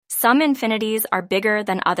Some infinities are bigger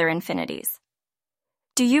than other infinities.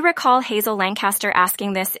 Do you recall Hazel Lancaster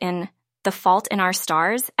asking this in The Fault in Our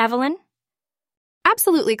Stars, Evelyn?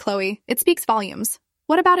 Absolutely, Chloe. It speaks volumes.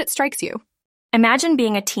 What about it strikes you? Imagine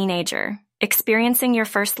being a teenager, experiencing your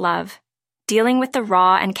first love, dealing with the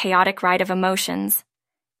raw and chaotic ride of emotions,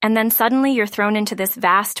 and then suddenly you're thrown into this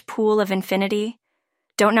vast pool of infinity.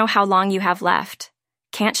 Don't know how long you have left.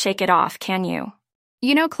 Can't shake it off, can you?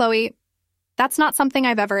 You know, Chloe, that's not something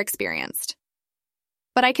I've ever experienced.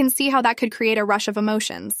 But I can see how that could create a rush of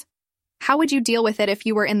emotions. How would you deal with it if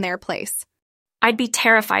you were in their place? I'd be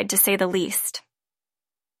terrified, to say the least.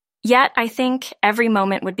 Yet, I think every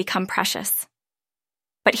moment would become precious.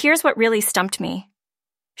 But here's what really stumped me.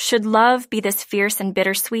 Should love be this fierce and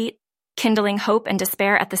bittersweet, kindling hope and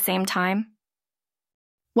despair at the same time?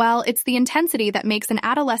 Well, it's the intensity that makes an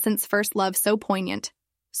adolescent's first love so poignant,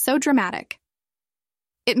 so dramatic.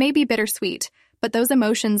 It may be bittersweet, but those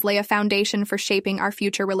emotions lay a foundation for shaping our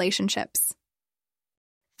future relationships.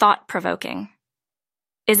 Thought-provoking.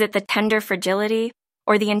 Is it the tender fragility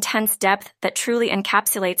or the intense depth that truly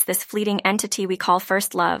encapsulates this fleeting entity we call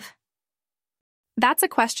first love? That's a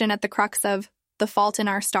question at the crux of The Fault in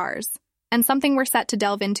Our Stars, and something we're set to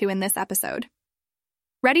delve into in this episode.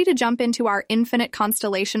 Ready to jump into our infinite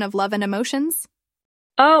constellation of love and emotions?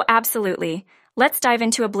 Oh, absolutely. Let's dive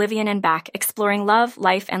into Oblivion and back, exploring love,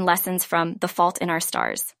 life, and lessons from The Fault in Our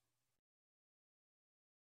Stars.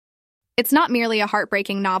 It's not merely a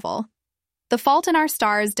heartbreaking novel. The Fault in Our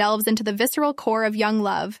Stars delves into the visceral core of young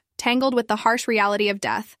love, tangled with the harsh reality of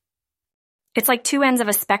death. It's like two ends of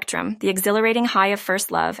a spectrum, the exhilarating high of first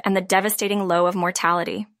love and the devastating low of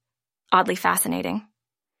mortality. Oddly fascinating.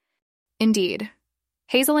 Indeed.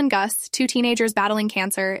 Hazel and Gus, two teenagers battling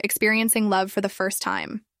cancer, experiencing love for the first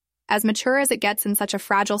time, as mature as it gets in such a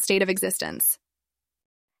fragile state of existence.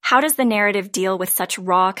 How does the narrative deal with such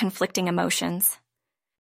raw, conflicting emotions?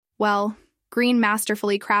 Well, Green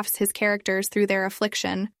masterfully crafts his characters through their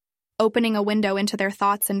affliction, opening a window into their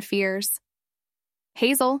thoughts and fears.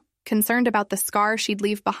 Hazel, concerned about the scar she'd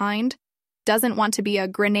leave behind, doesn't want to be a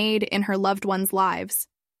grenade in her loved ones' lives.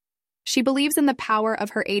 She believes in the power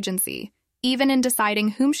of her agency, even in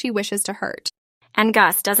deciding whom she wishes to hurt. And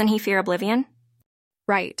Gus, doesn't he fear oblivion?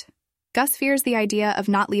 Right. Gus fears the idea of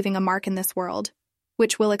not leaving a mark in this world,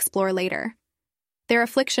 which we'll explore later. Their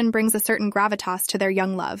affliction brings a certain gravitas to their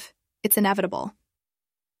young love. It's inevitable.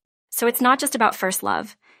 So it's not just about first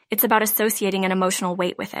love. It's about associating an emotional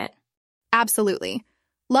weight with it. Absolutely.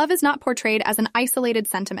 Love is not portrayed as an isolated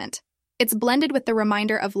sentiment. It's blended with the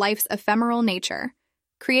reminder of life's ephemeral nature,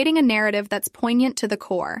 creating a narrative that's poignant to the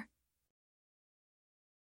core.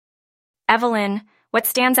 Evelyn, what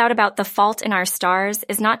stands out about The Fault in Our Stars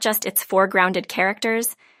is not just its foregrounded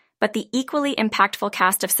characters, but the equally impactful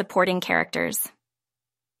cast of supporting characters.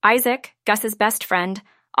 Isaac, Gus's best friend,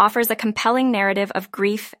 offers a compelling narrative of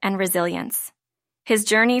grief and resilience. His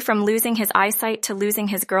journey from losing his eyesight to losing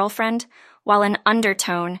his girlfriend, while an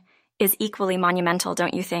undertone, is equally monumental,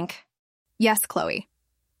 don't you think? Yes, Chloe.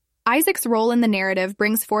 Isaac's role in the narrative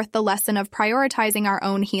brings forth the lesson of prioritizing our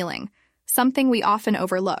own healing, something we often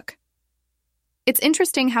overlook. It's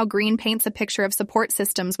interesting how Green paints a picture of support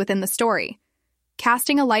systems within the story,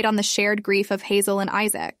 casting a light on the shared grief of Hazel and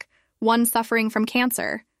Isaac, one suffering from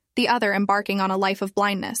cancer, the other embarking on a life of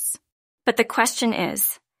blindness. But the question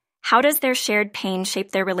is, how does their shared pain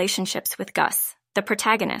shape their relationships with Gus, the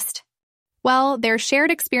protagonist? Well, their shared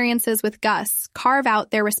experiences with Gus carve out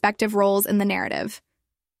their respective roles in the narrative.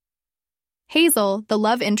 Hazel, the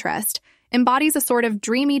love interest, embodies a sort of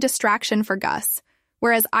dreamy distraction for Gus,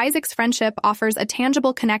 whereas Isaac's friendship offers a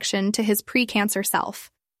tangible connection to his pre-cancer self.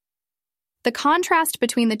 The contrast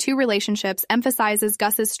between the two relationships emphasizes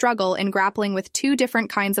Gus's struggle in grappling with two different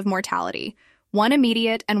kinds of mortality, one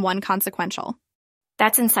immediate and one consequential.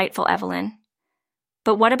 That's insightful, Evelyn.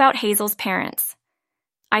 But what about Hazel's parents?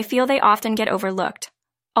 I feel they often get overlooked,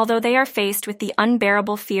 although they are faced with the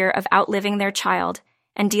unbearable fear of outliving their child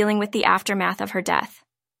and dealing with the aftermath of her death.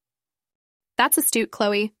 That's astute,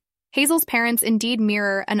 Chloe. Hazel's parents indeed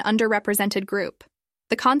mirror an underrepresented group.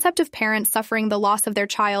 The concept of parents suffering the loss of their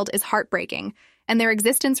child is heartbreaking, and their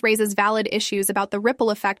existence raises valid issues about the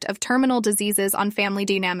ripple effect of terminal diseases on family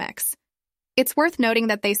dynamics. It's worth noting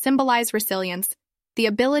that they symbolize resilience, the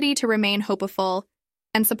ability to remain hopeful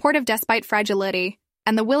and supportive despite fragility,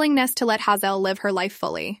 and the willingness to let Hazel live her life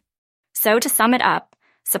fully. So to sum it up,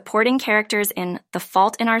 supporting characters in The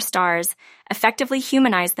Fault in Our Stars effectively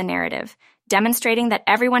humanize the narrative, demonstrating that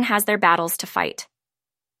everyone has their battles to fight.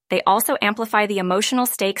 They also amplify the emotional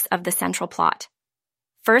stakes of the central plot.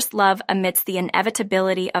 First love amidst the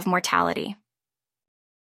inevitability of mortality.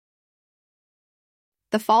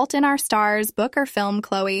 The Fault in Our Stars, book or film,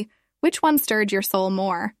 Chloe? Which one stirred your soul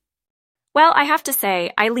more? Well, I have to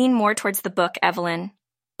say, I lean more towards the book, Evelyn.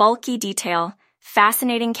 Bulky detail,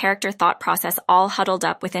 fascinating character thought process all huddled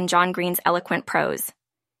up within John Green's eloquent prose.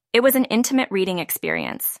 It was an intimate reading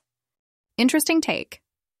experience. Interesting take.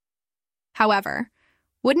 However,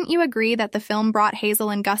 wouldn't you agree that the film brought Hazel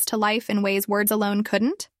and Gus to life in ways words alone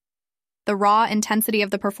couldn't? The raw intensity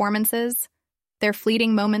of the performances, their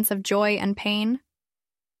fleeting moments of joy and pain.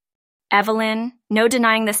 Evelyn, no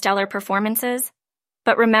denying the stellar performances,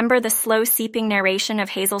 but remember the slow seeping narration of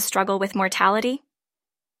Hazel's struggle with mortality?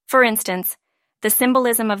 For instance, the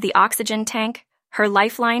symbolism of the oxygen tank, her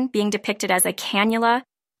lifeline being depicted as a cannula,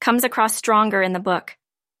 comes across stronger in the book.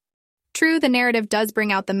 True, the narrative does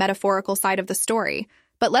bring out the metaphorical side of the story,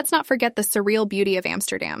 but let's not forget the surreal beauty of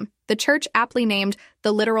Amsterdam, the church aptly named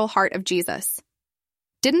the literal heart of Jesus.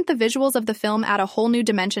 Didn't the visuals of the film add a whole new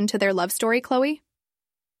dimension to their love story, Chloe?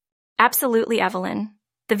 Absolutely, Evelyn.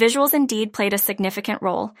 The visuals indeed played a significant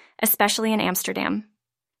role, especially in Amsterdam.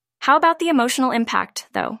 How about the emotional impact,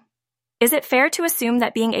 though? Is it fair to assume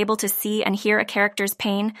that being able to see and hear a character's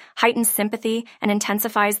pain heightens sympathy and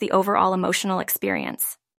intensifies the overall emotional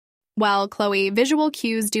experience? Well, Chloe, visual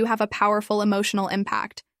cues do have a powerful emotional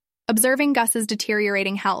impact. Observing Gus's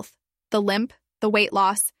deteriorating health, the limp, the weight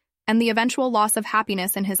loss, and the eventual loss of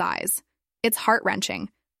happiness in his eyes. It's heart-wrenching.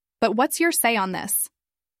 But what's your say on this?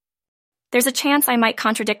 There's a chance I might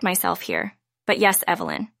contradict myself here, but yes,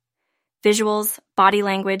 Evelyn. Visuals, body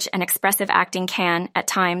language, and expressive acting can, at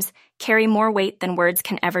times, carry more weight than words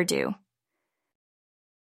can ever do.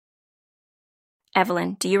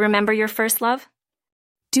 Evelyn, do you remember your first love?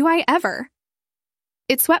 Do I ever?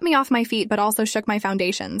 It swept me off my feet but also shook my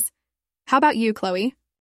foundations. How about you, Chloe?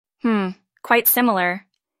 Quite similar.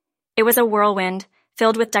 It was a whirlwind,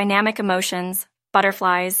 filled with dynamic emotions,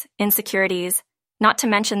 butterflies, insecurities, not to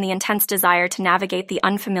mention the intense desire to navigate the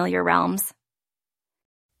unfamiliar realms.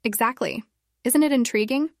 Exactly. Isn't it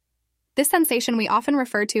intriguing? This sensation we often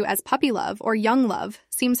refer to as puppy love or young love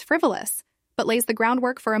seems frivolous, but lays the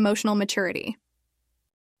groundwork for emotional maturity.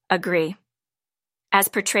 Agree. As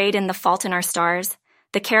portrayed in The Fault in Our Stars,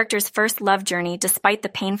 the character's first love journey, despite the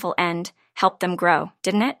painful end, helped them grow,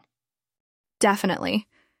 didn't it? Definitely.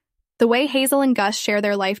 The way Hazel and Gus share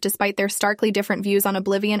their life despite their starkly different views on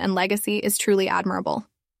oblivion and legacy is truly admirable.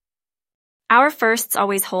 Our firsts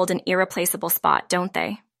always hold an irreplaceable spot, don't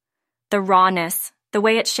they? The rawness, the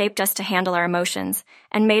way it shaped us to handle our emotions,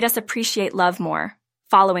 and made us appreciate love more,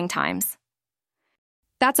 following times.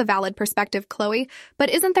 That's a valid perspective, Chloe, but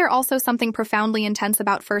isn't there also something profoundly intense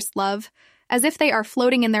about first love, as if they are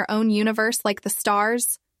floating in their own universe like the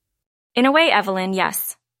stars? In a way, Evelyn,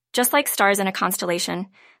 yes. Just like stars in a constellation,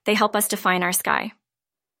 they help us define our sky.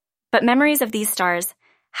 But memories of these stars,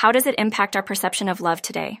 how does it impact our perception of love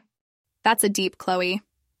today? That's a deep, Chloe.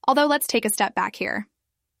 Although let's take a step back here.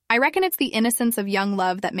 I reckon it's the innocence of young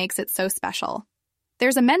love that makes it so special.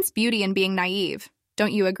 There's immense beauty in being naive,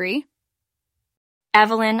 don't you agree?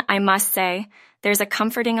 Evelyn, I must say, there's a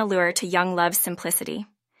comforting allure to young love's simplicity.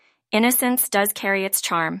 Innocence does carry its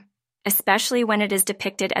charm, especially when it is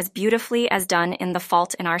depicted as beautifully as done in The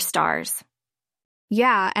Fault in Our Stars.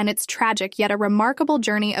 Yeah, and it's tragic, yet a remarkable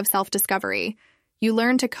journey of self-discovery. You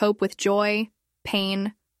learn to cope with joy,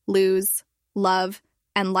 pain, lose, love,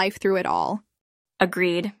 and life through it all.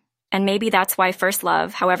 Agreed. And maybe that's why first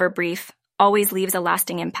love, however brief, always leaves a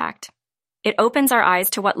lasting impact. It opens our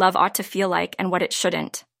eyes to what love ought to feel like and what it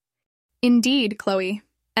shouldn't. Indeed, Chloe.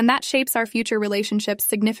 And that shapes our future relationships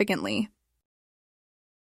significantly.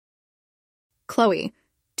 Chloe,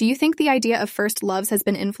 do you think the idea of first loves has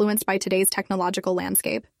been influenced by today's technological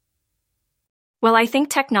landscape? Well, I think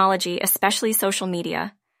technology, especially social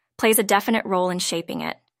media, plays a definite role in shaping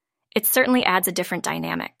it. It certainly adds a different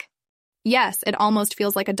dynamic. Yes, it almost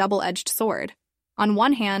feels like a double-edged sword. On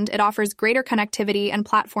one hand, it offers greater connectivity and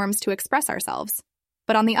platforms to express ourselves.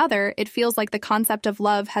 But on the other, it feels like the concept of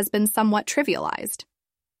love has been somewhat trivialized.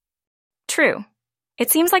 True.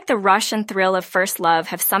 It seems like the rush and thrill of first love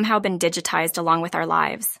have somehow been digitized along with our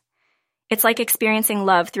lives. It's like experiencing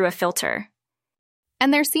love through a filter.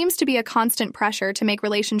 And there seems to be a constant pressure to make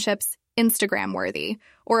relationships Instagram-worthy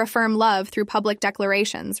or affirm love through public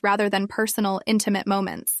declarations rather than personal, intimate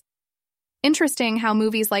moments. Interesting how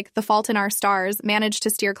movies like The Fault in Our Stars manage to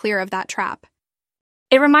steer clear of that trap.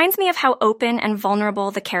 It reminds me of how open and vulnerable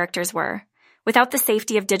the characters were, without the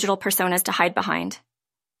safety of digital personas to hide behind.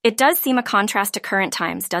 It does seem a contrast to current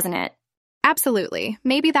times, doesn't it? Absolutely.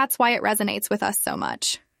 Maybe that's why it resonates with us so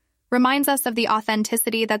much. Reminds us of the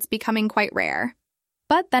authenticity that's becoming quite rare.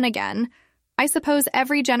 But then again, I suppose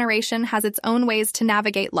every generation has its own ways to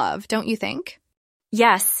navigate love, don't you think?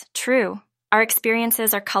 Yes, true. Our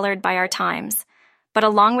experiences are colored by our times. But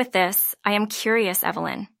along with this, I am curious,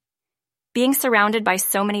 Evelyn. Being surrounded by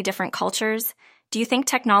so many different cultures, do you think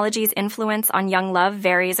technology's influence on young love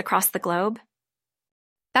varies across the globe?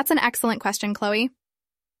 That's an excellent question, Chloe.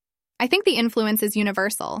 I think the influence is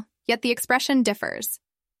universal, yet the expression differs.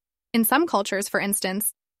 In some cultures, for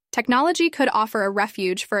instance, technology could offer a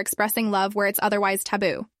refuge for expressing love where it's otherwise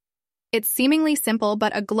taboo. It's seemingly simple,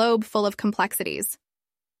 but a globe full of complexities.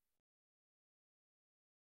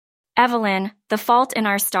 Evelyn, The Fault in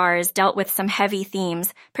Our Stars dealt with some heavy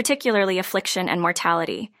themes, particularly affliction and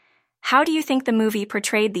mortality. How do you think the movie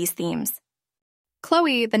portrayed these themes?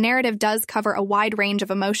 Chloe, the narrative does cover a wide range of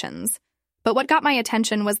emotions, but what got my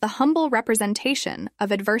attention was the humble representation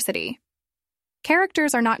of adversity.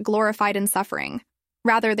 Characters are not glorified in suffering.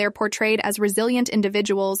 Rather, they're portrayed as resilient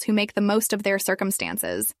individuals who make the most of their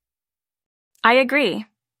circumstances. I agree.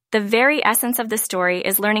 The very essence of the story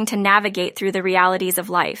is learning to navigate through the realities of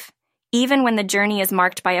life, even when the journey is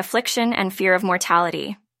marked by affliction and fear of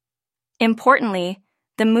mortality. Importantly,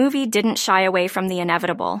 the movie didn't shy away from the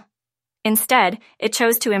inevitable. Instead, it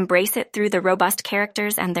chose to embrace it through the robust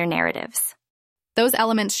characters and their narratives. Those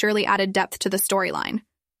elements surely added depth to the storyline.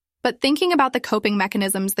 But thinking about the coping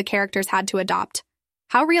mechanisms the characters had to adopt,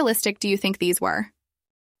 how realistic do you think these were?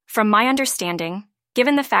 From my understanding,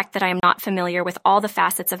 given the fact that I am not familiar with all the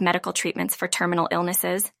facets of medical treatments for terminal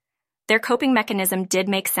illnesses, their coping mechanism did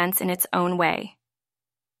make sense in its own way.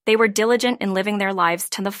 They were diligent in living their lives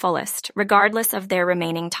to the fullest, regardless of their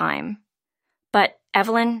remaining time. But,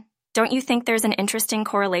 Evelyn, don't you think there's an interesting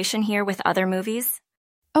correlation here with other movies?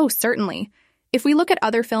 Oh, certainly. If we look at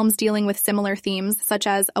other films dealing with similar themes, such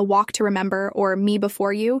as A Walk to Remember or Me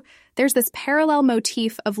Before You, there's this parallel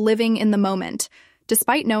motif of living in the moment,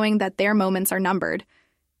 despite knowing that their moments are numbered.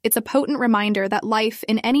 It's a potent reminder that life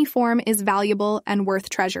in any form is valuable and worth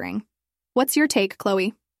treasuring. What's your take,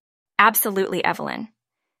 Chloe? Absolutely, Evelyn.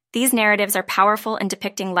 These narratives are powerful in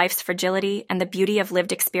depicting life's fragility and the beauty of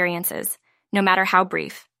lived experiences, no matter how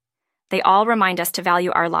brief. They all remind us to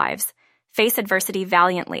value our lives, face adversity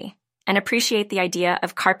valiantly, and appreciate the idea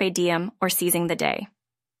of carpe diem or seizing the day.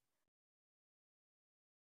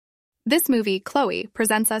 This movie, Chloe,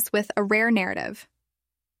 presents us with a rare narrative.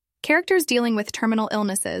 Characters dealing with terminal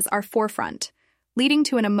illnesses are forefront, leading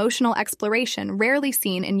to an emotional exploration rarely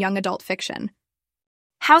seen in young adult fiction.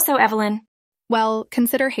 How so, Evelyn? Well,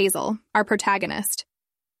 consider Hazel, our protagonist.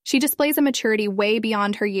 She displays a maturity way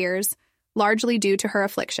beyond her years, largely due to her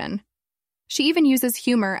affliction. She even uses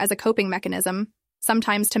humor as a coping mechanism,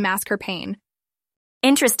 sometimes to mask her pain.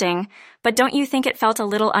 Interesting, but don't you think it felt a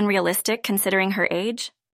little unrealistic considering her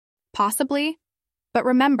age? Possibly. But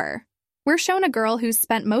remember, we're shown a girl who's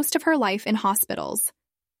spent most of her life in hospitals.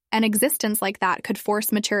 An existence like that could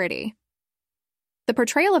force maturity. The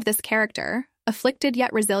portrayal of this character, afflicted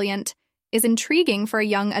yet resilient, is intriguing for a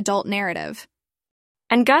young adult narrative.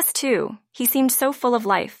 And Gus, too. He seemed so full of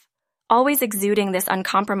life, always exuding this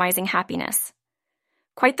uncompromising happiness.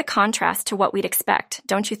 Quite the contrast to what we'd expect,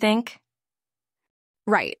 don't you think?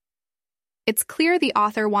 Right. It's clear the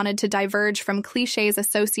author wanted to diverge from cliches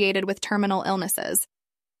associated with terminal illnesses.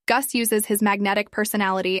 Gus uses his magnetic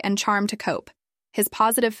personality and charm to cope, his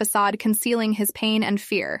positive facade concealing his pain and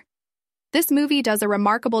fear. This movie does a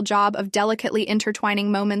remarkable job of delicately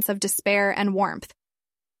intertwining moments of despair and warmth.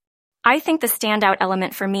 I think the standout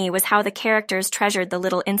element for me was how the characters treasured the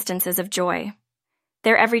little instances of joy.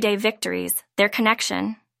 Their everyday victories, their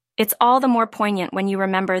connection. It's all the more poignant when you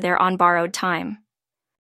remember their on borrowed time.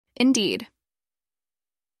 Indeed.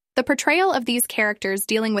 The portrayal of these characters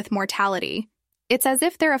dealing with mortality, it's as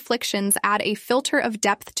if their afflictions add a filter of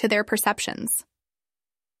depth to their perceptions.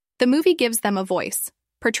 The movie gives them a voice,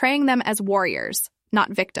 portraying them as warriors,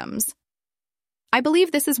 not victims. I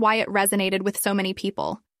believe this is why it resonated with so many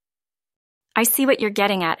people. I see what you're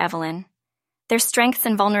getting at, Evelyn. Their strengths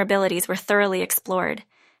and vulnerabilities were thoroughly explored,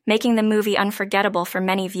 making the movie unforgettable for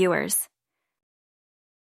many viewers.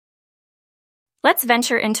 Let's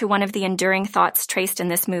venture into one of the enduring thoughts traced in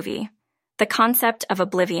this movie, the concept of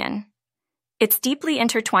oblivion. It's deeply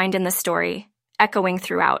intertwined in the story, echoing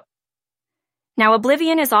throughout. Now,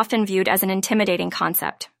 oblivion is often viewed as an intimidating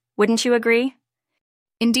concept. Wouldn't you agree?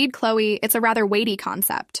 Indeed, Chloe, it's a rather weighty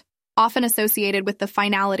concept, often associated with the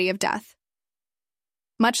finality of death.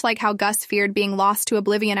 Much like how Gus feared being lost to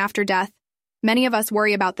oblivion after death, many of us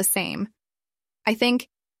worry about the same. I think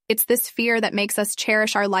it's this fear that makes us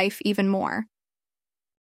cherish our life even more.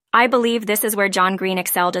 I believe this is where John Green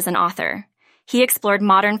excelled as an author. He explored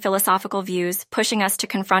modern philosophical views, pushing us to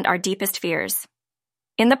confront our deepest fears.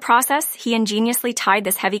 In the process, he ingeniously tied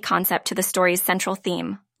this heavy concept to the story's central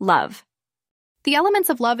theme, love. The elements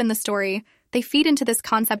of love in the story, they feed into this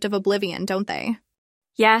concept of oblivion, don't they?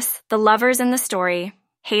 Yes, the lovers in the story,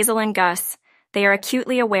 Hazel and Gus, they are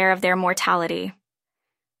acutely aware of their mortality.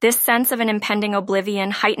 This sense of an impending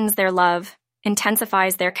oblivion heightens their love,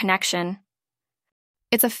 intensifies their connection.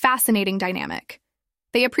 It's a fascinating dynamic.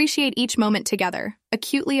 They appreciate each moment together,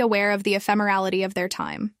 acutely aware of the ephemerality of their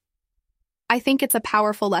time. I think it's a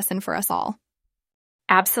powerful lesson for us all.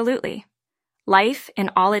 Absolutely. Life,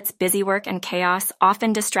 in all its busywork and chaos,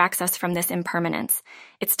 often distracts us from this impermanence.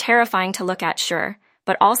 It's terrifying to look at, sure,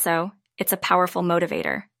 but also, it's a powerful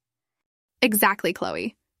motivator. Exactly,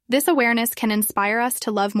 Chloe. This awareness can inspire us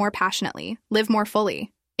to love more passionately, live more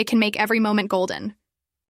fully. It can make every moment golden.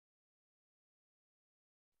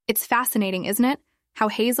 It's fascinating, isn't it? How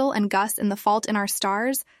Hazel and Gus in The Fault in Our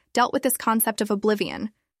Stars dealt with this concept of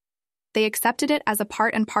oblivion. They accepted it as a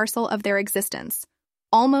part and parcel of their existence,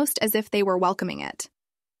 almost as if they were welcoming it.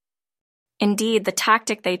 Indeed, the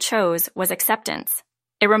tactic they chose was acceptance.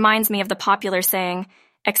 It reminds me of the popular saying,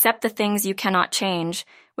 "Accept the things you cannot change,"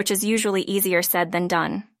 which is usually easier said than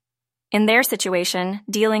done. In their situation,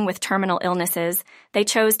 dealing with terminal illnesses, they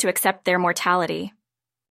chose to accept their mortality.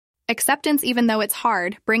 Acceptance, even though it's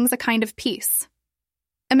hard, brings a kind of peace.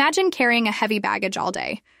 Imagine carrying a heavy baggage all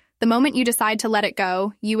day. The moment you decide to let it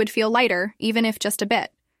go, you would feel lighter, even if just a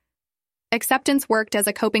bit. Acceptance worked as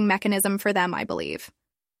a coping mechanism for them, I believe.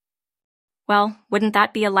 Well, wouldn't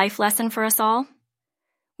that be a life lesson for us all?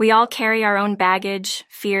 We all carry our own baggage,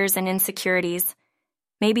 fears, and insecurities.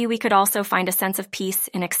 Maybe we could also find a sense of peace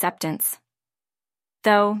in acceptance.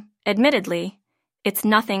 Though, admittedly, it's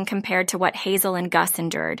nothing compared to what Hazel and Gus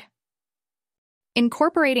endured.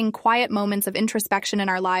 Incorporating quiet moments of introspection in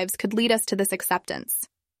our lives could lead us to this acceptance.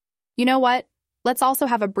 You know what? Let's also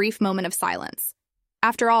have a brief moment of silence.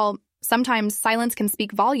 After all, sometimes silence can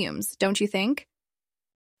speak volumes, don't you think?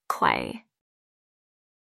 Clay.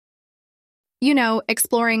 You know,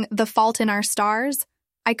 exploring The Fault in Our Stars,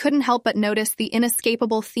 I couldn't help but notice the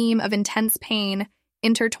inescapable theme of intense pain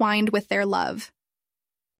intertwined with their love.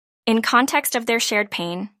 In context of their shared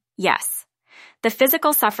pain, yes. The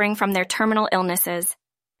physical suffering from their terminal illnesses,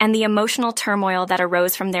 and the emotional turmoil that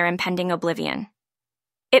arose from their impending oblivion.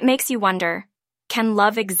 It makes you wonder, can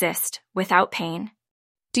love exist without pain?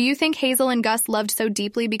 Do you think Hazel and Gus loved so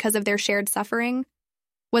deeply because of their shared suffering?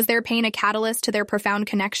 Was their pain a catalyst to their profound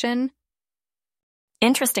connection?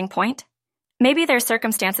 Interesting point. Maybe their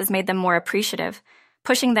circumstances made them more appreciative,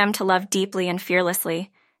 pushing them to love deeply and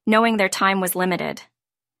fearlessly, knowing their time was limited.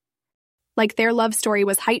 Like their love story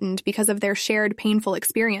was heightened because of their shared painful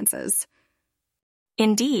experiences.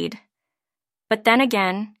 Indeed. But then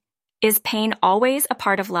again, is pain always a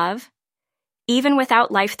part of love? Even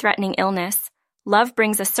without life-threatening illness, love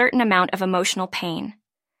brings a certain amount of emotional pain,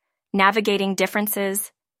 navigating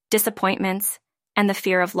differences, disappointments, and the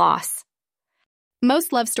fear of loss.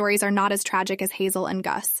 Most love stories are not as tragic as Hazel and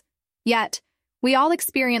Gus. Yet, we all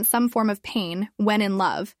experience some form of pain when in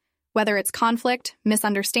love, whether it's conflict,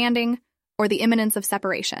 misunderstanding, or the imminence of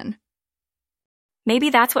separation. Maybe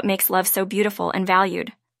that's what makes love so beautiful and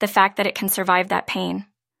valued, the fact that it can survive that pain.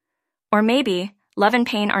 Or maybe love and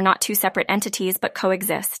pain are not two separate entities but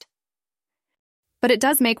coexist. But it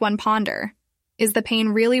does make one ponder. Is the pain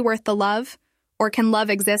really worth the love? Or can love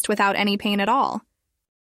exist without any pain at all?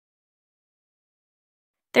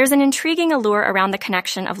 There's an intriguing allure around the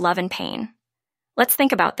connection of love and pain. Let's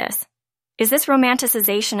think about this. Is this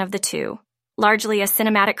romanticization of the two largely a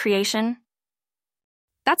cinematic creation?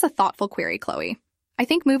 That's a thoughtful query, Chloe. I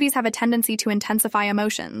think movies have a tendency to intensify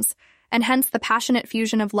emotions, and hence the passionate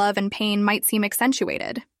fusion of love and pain might seem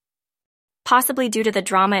accentuated. Possibly due to the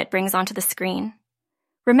drama it brings onto the screen.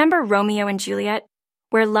 Remember Romeo and Juliet,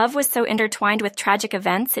 where love was so intertwined with tragic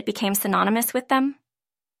events it became synonymous with them?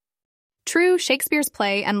 True, Shakespeare's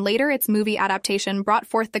play and later its movie adaptation brought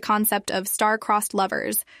forth the concept of star-crossed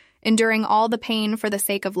lovers, enduring all the pain for the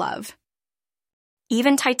sake of love.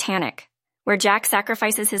 Even Titanic, where Jack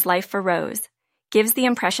sacrifices his life for Rose, gives the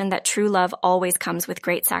impression that true love always comes with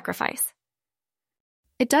great sacrifice.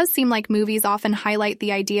 It does seem like movies often highlight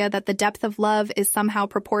the idea that the depth of love is somehow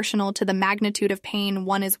proportional to the magnitude of pain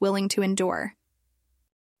one is willing to endure.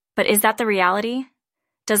 But is that the reality?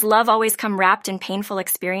 Does love always come wrapped in painful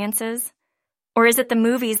experiences? Or is it the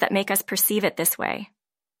movies that make us perceive it this way?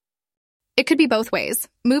 It could be both ways.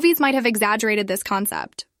 Movies might have exaggerated this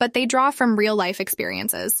concept, but they draw from real-life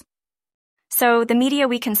experiences. So the media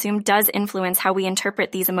we consume does influence how we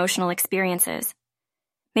interpret these emotional experiences.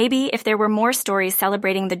 Maybe if there were more stories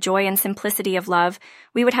celebrating the joy and simplicity of love,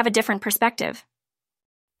 we would have a different perspective.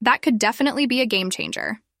 That could definitely be a game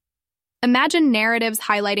changer. Imagine narratives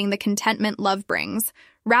highlighting the contentment love brings,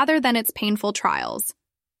 rather than its painful trials.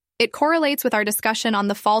 It correlates with our discussion on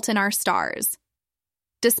The Fault in Our Stars.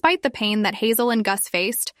 Despite the pain that Hazel and Gus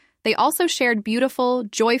faced, they also shared beautiful,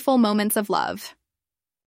 joyful moments of love.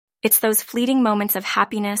 It's those fleeting moments of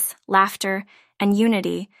happiness, laughter, and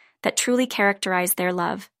unity that truly characterize their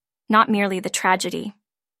love, not merely the tragedy.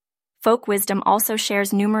 Folk wisdom also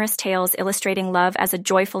shares numerous tales illustrating love as a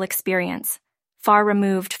joyful experience, far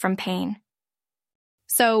removed from pain.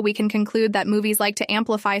 So we can conclude that movies like to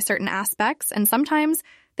amplify certain aspects, and sometimes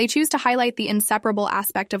they choose to highlight the inseparable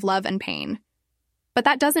aspect of love and pain. But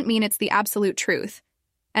that doesn't mean it's the absolute truth.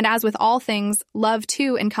 And as with all things, love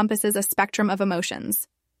too encompasses a spectrum of emotions.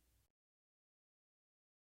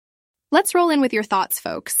 Let's roll in with your thoughts,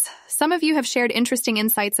 folks. Some of you have shared interesting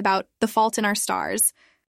insights about The Fault in Our Stars.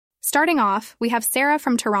 Starting off, we have Sarah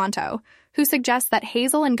from Toronto, who suggests that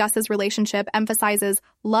Hazel and Gus's relationship emphasizes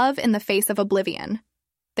love in the face of oblivion.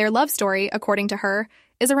 Their love story, according to her,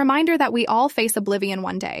 is a reminder that we all face oblivion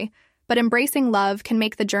one day, but embracing love can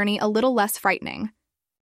make the journey a little less frightening.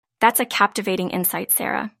 That's a captivating insight,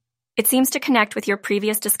 Sarah. It seems to connect with your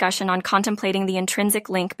previous discussion on contemplating the intrinsic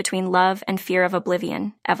link between love and fear of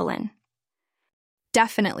oblivion, Evelyn.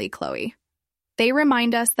 Definitely, Chloe. They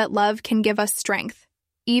remind us that love can give us strength,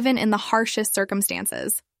 even in the harshest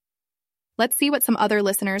circumstances. Let's see what some other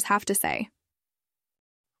listeners have to say.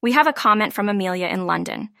 We have a comment from Amelia in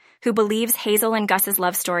London, who believes Hazel and Gus's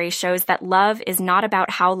love story shows that love is not about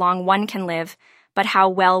how long one can live, but how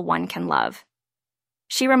well one can love.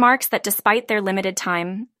 She remarks that despite their limited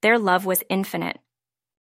time, their love was infinite.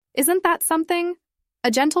 Isn't that something?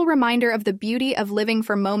 A gentle reminder of the beauty of living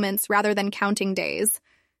for moments rather than counting days.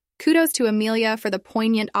 Kudos to Amelia for the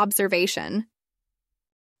poignant observation.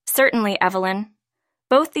 Certainly, Evelyn.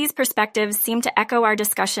 Both these perspectives seem to echo our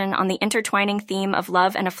discussion on the intertwining theme of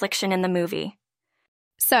love and affliction in the movie.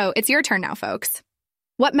 So, it's your turn now, folks.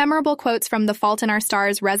 What memorable quotes from The Fault in Our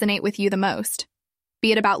Stars resonate with you the most?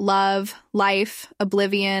 Be it about love, life,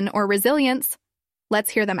 oblivion, or resilience, let's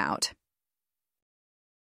hear them out.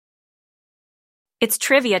 It's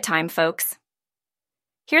trivia time, folks.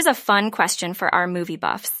 Here's a fun question for our movie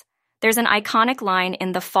buffs. There's an iconic line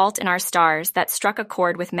in The Fault in Our Stars that struck a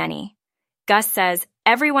chord with many. Gus says,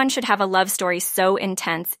 "Everyone should have a love story so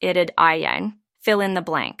intense it'd fill in the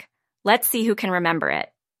blank. Let's see who can remember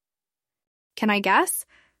it." Can I guess?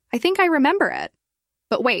 I think I remember it.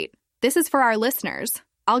 But wait, this is for our listeners.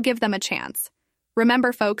 I'll give them a chance.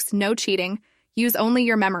 Remember, folks, no cheating. Use only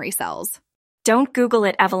your memory cells. Don't Google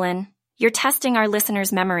it, Evelyn. You're testing our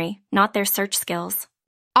listeners' memory, not their search skills.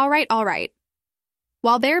 All right.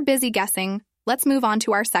 While they're busy guessing, let's move on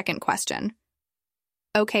to our second question.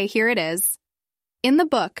 Okay, here it is. In the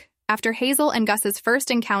book, after Hazel and Gus's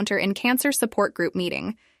first encounter in cancer support group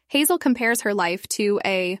meeting, Hazel compares her life to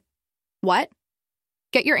a... what?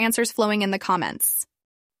 Get your answers flowing in the comments.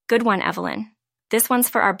 Good one, Evelyn. This one's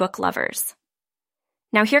for our book lovers.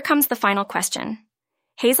 Now here comes the final question.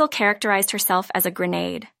 Hazel characterized herself as a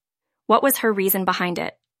grenade. What was her reason behind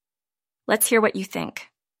it? Let's hear what you think.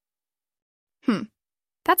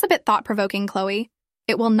 That's a bit thought-provoking, Chloe.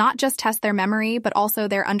 It will not just test their memory, but also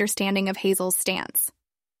their understanding of Hazel's stance.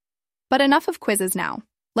 But enough of quizzes now.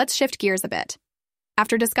 Let's shift gears a bit.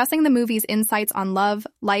 After discussing the movie's insights on love,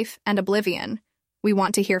 life, and oblivion, we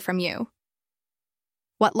want to hear from you.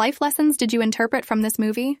 What life lessons did you interpret from this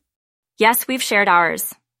movie? Yes, we've shared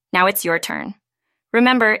ours. Now it's your turn.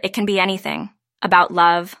 Remember, it can be anything. About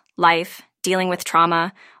love, life, dealing with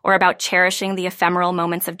trauma, or about cherishing the ephemeral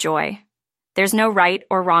moments of joy. There's no right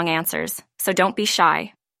or wrong answers, so don't be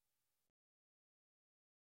shy.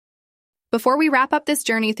 Before we wrap up this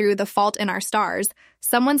journey through The Fault in Our Stars,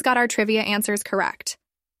 someone's got our trivia answers correct.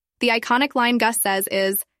 The iconic line Gus says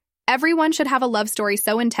is, "Everyone should have a love story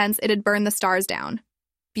so intense it'd burn the stars down."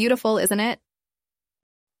 Beautiful, isn't it?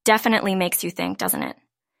 Definitely makes you think, doesn't it?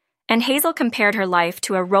 And Hazel compared her life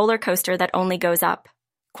to a roller coaster that only goes up.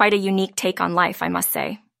 Quite a unique take on life, I must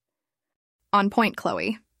say. On point,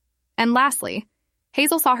 Chloe. And lastly,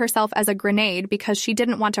 Hazel saw herself as a grenade because she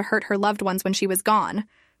didn't want to hurt her loved ones when she was gone,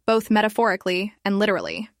 both metaphorically and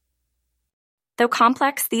literally. Though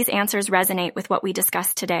complex, these answers resonate with what we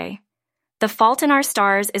discussed today. The Fault in Our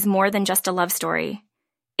Stars is more than just a love story.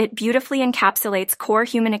 It beautifully encapsulates core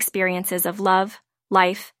human experiences of love,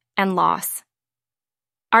 life, and loss.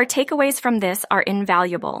 Our takeaways from this are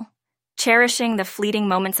invaluable. Cherishing the fleeting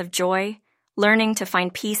moments of joy, learning to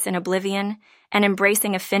find peace in oblivion, and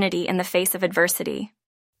embracing affinity in the face of adversity.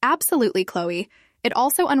 Absolutely, Chloe. It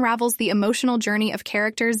also unravels the emotional journey of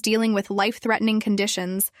characters dealing with life-threatening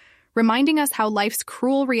conditions, reminding us how life's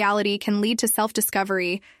cruel reality can lead to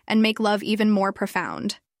self-discovery and make love even more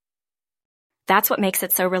profound. That's what makes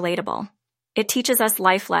it so relatable. It teaches us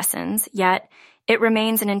life lessons, yet it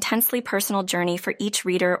remains an intensely personal journey for each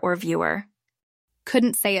reader or viewer.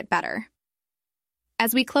 Couldn't say it better.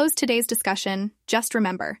 As we close today's discussion, just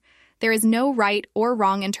remember, there is no right or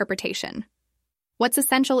wrong interpretation. What's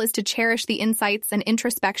essential is to cherish the insights and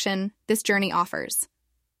introspection this journey offers.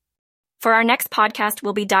 For our next podcast,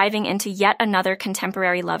 we'll be diving into yet another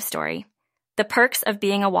contemporary love story, The Perks of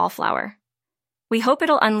Being a Wallflower. We hope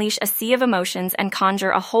it'll unleash a sea of emotions and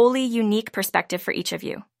conjure a wholly unique perspective for each of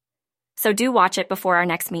you. So do watch it before our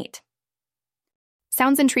next meet.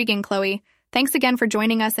 Sounds intriguing, Chloe. Thanks again for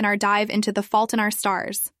joining us in our dive into The Fault in Our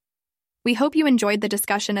Stars. We hope you enjoyed the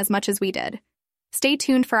discussion as much as we did. Stay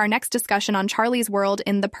tuned for our next discussion on Charlie's world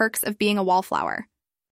in The Perks of Being a Wallflower.